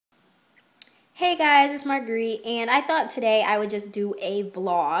Hey guys, it's Marguerite, and I thought today I would just do a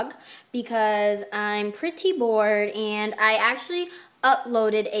vlog because I'm pretty bored, and I actually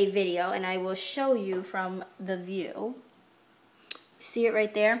uploaded a video, and I will show you from the view. See it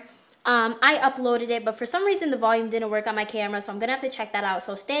right there? I uploaded it, but for some reason the volume didn't work on my camera, so I'm gonna have to check that out.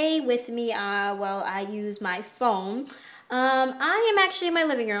 So stay with me while I use my phone. I am actually in my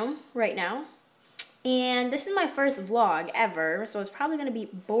living room right now, and this is my first vlog ever, so it's probably gonna be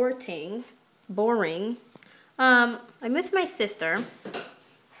boring. I'm with my sister.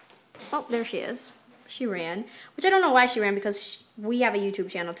 Oh, there she is. She ran, which I don't know why she ran because we have a YouTube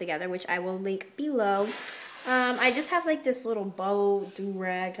channel together, which I will link below. I just have like this little bow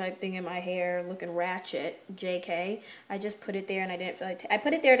do-rag type thing in my hair looking ratchet, JK. I just put it there and I didn't feel like, I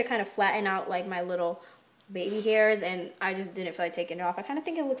put it there to kind of flatten out like my little baby hairs, and I just didn't feel like taking it off. I kind of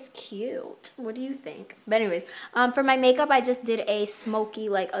think it looks cute. What do you think? But anyways, for my makeup, I just did a smoky,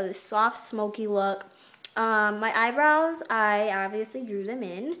 like a soft smoky look. My eyebrows, I obviously drew them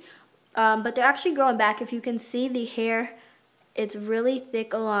in, but they're actually growing back. If you can see the hair, it's really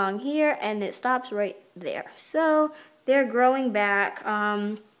thick along here and it stops right there. So they're growing back.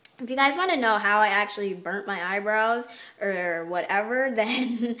 If you guys want to know how I actually burnt my eyebrows or whatever,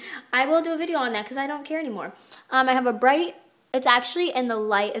 then I will do a video on that because I don't care anymore. I have a bright, it's actually in the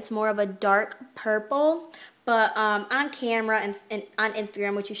light, it's more of a dark purple, but on camera and on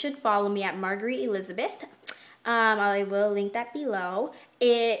Instagram, which you should follow me at Marguerite Elizabeth, I will link that below.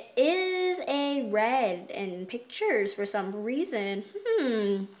 It is a red in pictures for some reason.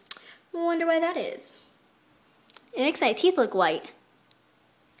 I wonder why that is. It makes my teeth look white.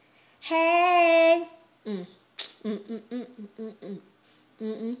 Hey.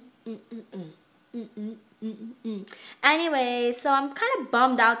 Anyway, so I'm kind of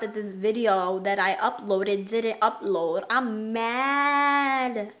bummed out that this video that I uploaded didn't upload. I'm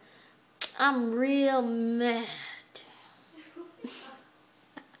mad. I'm real mad.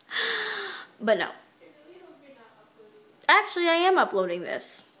 But no. Actually, I am uploading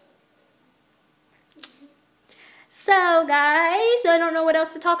this. So guys, I don't know what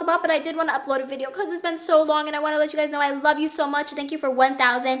else to talk about, but I did want to upload a video because it's been so long, and I want to let you guys know I love you so much. Thank you for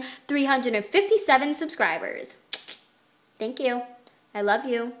 1,357 subscribers. Thank you. I love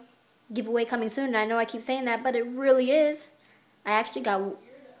you. Giveaway coming soon, and I know I keep saying that, but it really is. I actually got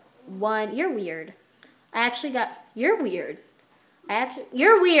one. You're weird. You're weird.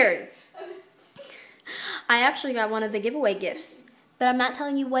 You're weird. I actually got one of the giveaway gifts, but I'm not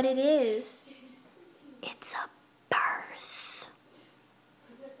telling you what it is. It's a purse.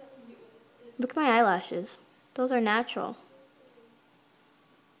 Look at my eyelashes. Those are natural.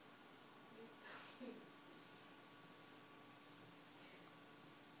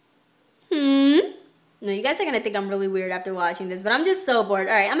 No, you guys are going to think I'm really weird after watching this, but I'm just so bored.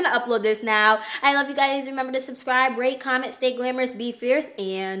 All right, I'm going to upload this now. I love you guys. Remember to subscribe, rate, comment, stay glamorous, be fierce,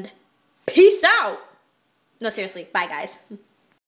 and peace out. No, seriously. Bye, guys.